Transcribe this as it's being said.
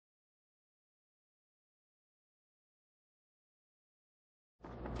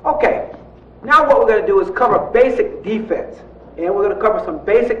Okay, now what we're going to do is cover basic defense. And we're going to cover some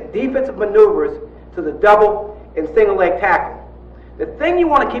basic defensive maneuvers to the double and single leg tackle. The thing you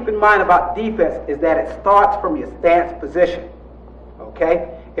want to keep in mind about defense is that it starts from your stance position.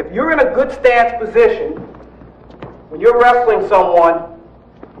 Okay? If you're in a good stance position, when you're wrestling someone,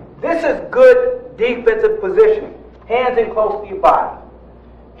 this is good defensive positioning. Hands in close to your body.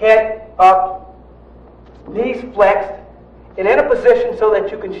 Head up, knees flexed, and in a position so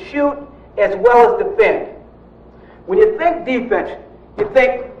that you can shoot as well as defend. When you think defense, you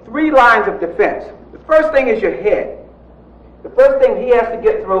think three lines of defense. The first thing is your head. The first thing he has to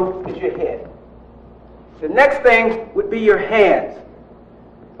get through is your head. The next thing would be your hands.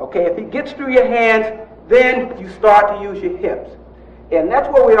 Okay, if he gets through your hands, then you start to use your hips. And that's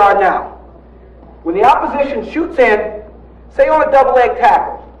where we are now. When the opposition shoots in, say on a double leg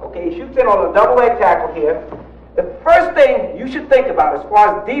tackle, okay, he shoots in on a double leg tackle here, the first thing you should think about as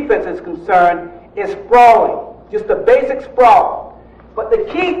far as defense is concerned is sprawling, just a basic sprawl. But the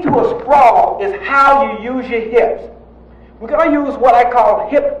key to a sprawl is how you use your hips. We're going to use what I call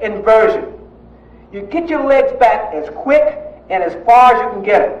hip inversion. You get your legs back as quick and as far as you can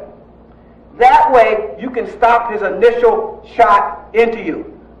get it. That way you can stop his initial shot into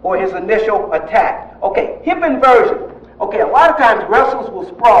you or his initial attack. Okay, hip inversion. Okay, a lot of times wrestlers will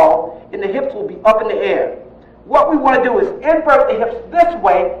sprawl and the hips will be up in the air. What we want to do is invert the hips this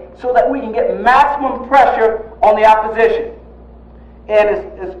way so that we can get maximum pressure on the opposition. And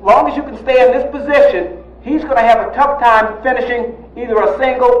as long as you can stay in this position, he's going to have a tough time finishing either a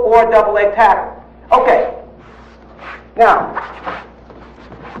single or a double leg tackle. Okay, now,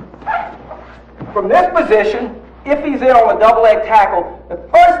 from this position, if he's in on a double leg tackle, the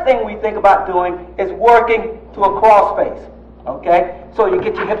first thing we think about doing is working to a cross face. Okay, so you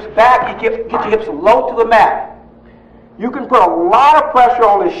get your hips back, you get your hips low to the mat. You can put a lot of pressure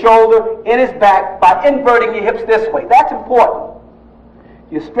on his shoulder and his back by inverting your hips this way. That's important.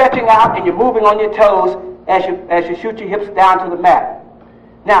 You're stretching out and you're moving on your toes as you shoot your hips down to the mat.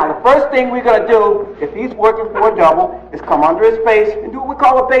 Now, the first thing we're going to do, if he's working for a double, is come under his face and do what we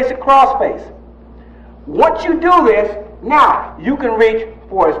call a basic cross face. Once you do this, now you can reach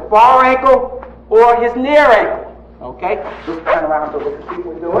for his far ankle or his near ankle. Okay? Just turn around so we can see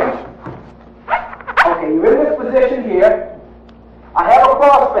what we're doing. Okay, you're in this position here. I have a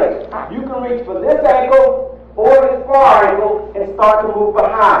cross face. You can reach for this ankle or this far ankle and start to move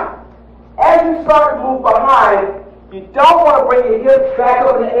behind. As you start to move behind, you don't want to bring your hips back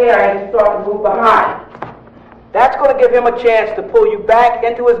up in the air as you start to move behind. That's going to give him a chance to pull you back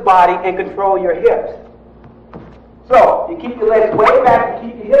into his body and control your hips. So, you keep your legs way back,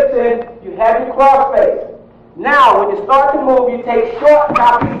 you keep your hips in, you have your cross face. Now, when you start to move, you take short,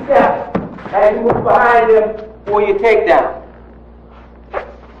 choppy steps as you move behind him for your takedown.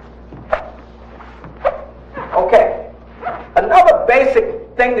 Okay. Another basic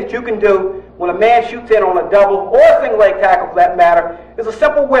thing that you can do when a man shoots in on a double or a single leg tackle for that matter is a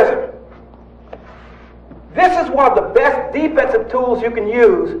simple whizzer. This is one of the best defensive tools you can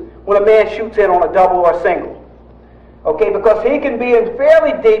use when a man shoots in on a double or a single. Okay, because he can be in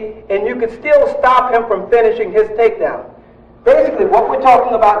fairly deep and you can still stop him from finishing his takedown. Basically, what we're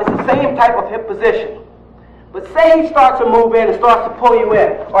talking about is the same type of hip position. But say he starts to move in and starts to pull you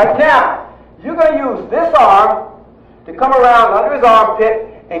in. All right, now, you're going to use this arm to come around under his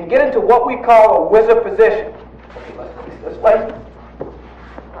armpit and get into what we call a whizzer position. Okay, let's put this way.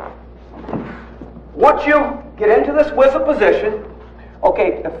 Once you get into this whizzer position,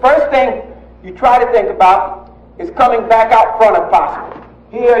 okay, the first thing you try to think about is coming back out front if possible.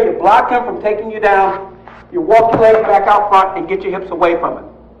 Here, you block him from taking you down. You walk your legs back out front and get your hips away from it.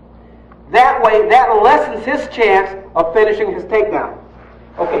 That way, that lessens his chance of finishing his takedown.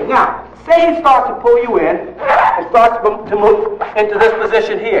 Okay, now, say he starts to pull you in and starts to move into this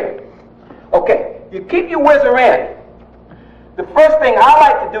position here. Okay, you keep your whizzer in. The first thing I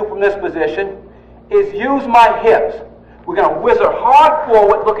like to do from this position is use my hips. We're going to whizzer hard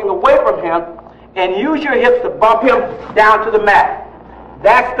forward, looking away from him, and use your hips to bump him down to the mat.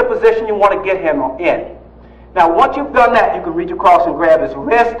 That's the position you want to get him in. Now, once you've done that, you can reach across and grab his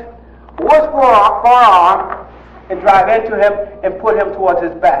wrist or his forearm and drive into him and put him towards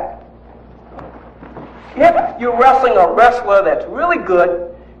his back. If you're wrestling a wrestler that's really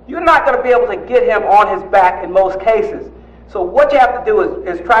good, you're not going to be able to get him on his back in most cases. So what you have to do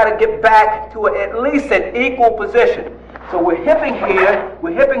is try to get back to at least an equal position. So we're hipping here,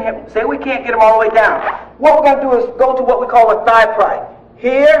 we're hipping him, say we can't get him all the way down. What we're going to do is go to what we call a thigh pry.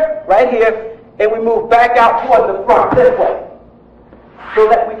 Here, right here, and we move back out toward the front, this way, so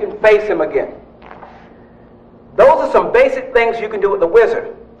that we can face him again. Those are some basic things you can do with the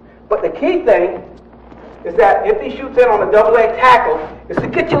whizzer. But the key thing is that if he shoots in on a double leg tackle, is to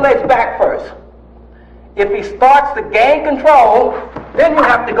get your legs back first. If he starts to gain control, then you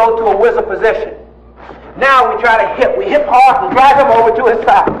have to go to a whizzer position. Now we try to hip. We hip hard and drive him over to his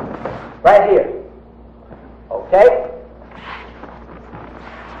side. Right here. Okay?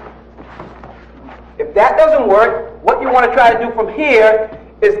 If that doesn't work, what you want to try to do from here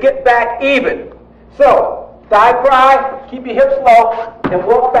is get back even. So, thigh pry, keep your hips low, and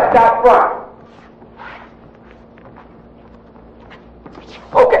walk back out front.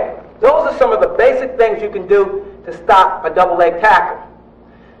 Okay, those are some of the basic things you can do to stop a double leg tackle.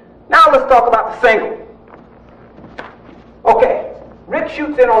 Now let's talk about the single. Okay, Rick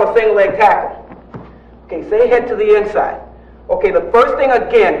shoots in on a single leg tackle. Okay, say head to the inside. Okay, the first thing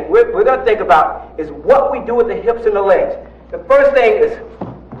again we're going to think about is what we do with the hips and the legs. The first thing is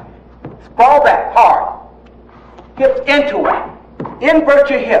fall back hard. Hips into it. Invert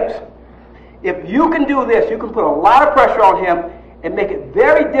your hips. If you can do this, you can put a lot of pressure on him and make it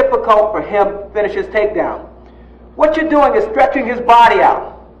very difficult for him to finish his takedown. What you're doing is stretching his body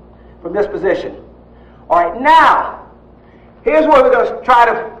out from this position. All right, now, here's where we're going to try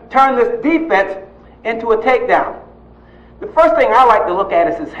to turn this defense into a takedown. The first thing I like to look at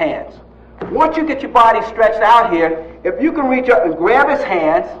is his hands. Once you get your body stretched out here, if you can reach up and grab his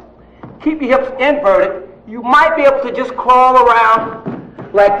hands, keep your hips inverted, you might be able to just crawl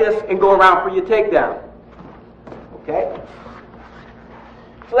around like this and go around for your takedown. Okay?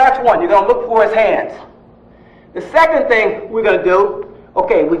 So that's one. You're going to look for his hands. The second thing we're going to do,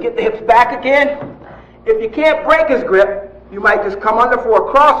 okay, we get the hips back again. If you can't break his grip, you might just come under for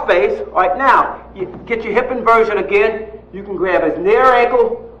a cross face. All right, now, you get your hip inversion again. You can grab his near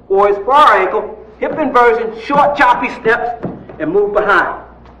ankle or his far ankle. Hip inversion, short, choppy steps, and move behind.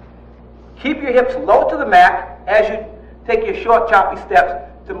 Keep your hips low to the mat as you take your short, choppy steps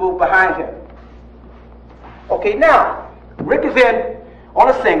to move behind him. Okay, now, Rick is in on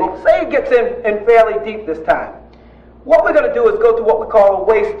a single. Say he gets in fairly deep this time. What we're going to do is go to what we call a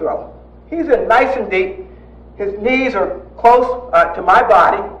waist throw. He's in nice and deep. His knees are close to my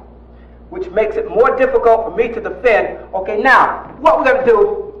body, which makes it more difficult for me to defend. Okay, now, what we're going to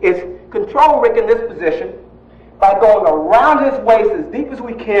do is control Rick in this position by going around his waist as deep as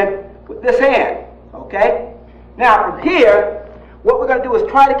we can with this hand. Okay? Now, from here, what we're going to do is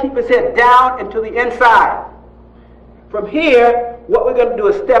try to keep his head down and to the inside. From here, what we're going to do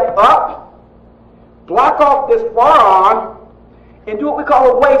is step up, block off this forearm, and do what we call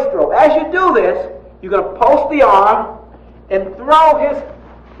a waist throw. As you do this, you're going to post the arm and throw his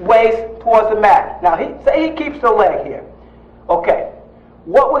waist towards the mat. Now, say he keeps the leg here. Okay.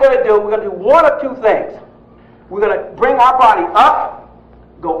 What we're going to do, we're going to do one of two things. We're going to bring our body up,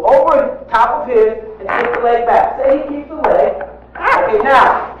 go over top of his, and take the leg back. Say he keeps the leg. Okay,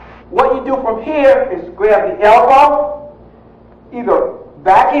 now, what you do from here is grab the elbow, either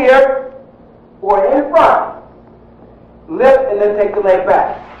back here or in front. Lift and then take the leg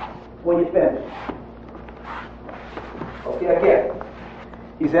back when you finish. Okay, again.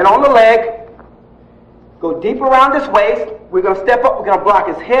 He's in on the leg. Go deep around his waist. We're going to step up. We're going to block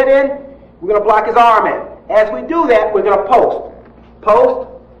his head in. We're going to block his arm in. As we do that, we're going to post. Post.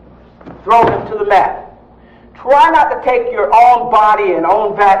 Throw him to the mat. Try not to take your own body and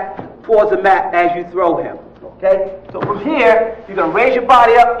own back towards the mat as you throw him. Okay? So from here, you're going to raise your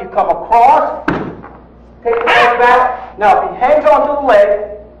body up. You come across. Take the leg back. Now, if he hangs onto the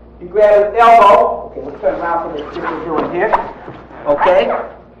leg, you grab his elbow. Okay, let's turn around so what we're doing here. Okay?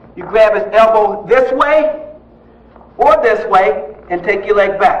 You grab his elbow this way or this way and take your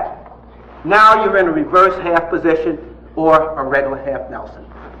leg back. Now you're in a reverse half position or a regular half Nelson.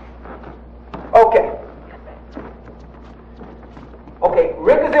 Okay. Okay,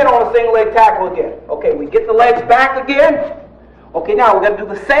 Rick is in on a single leg tackle again. Okay, we get the legs back again. Okay, now we're going to do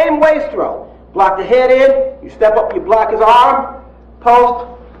the same waist throw. Block the head in, you step up, you block his arm,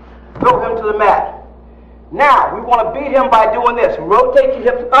 post, throw him to the mat. Now, we want to beat him by doing this. Rotate your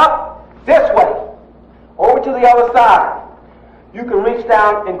hips up this way, over to the other side. You can reach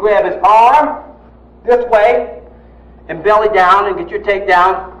down and grab his arm this way and belly down and get your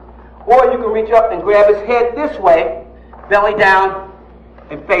takedown. Or you can reach up and grab his head this way, belly down,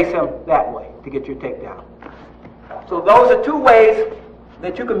 and face him that way to get your takedown. So those are two ways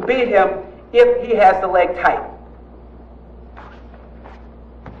that you can beat him if he has the leg tight.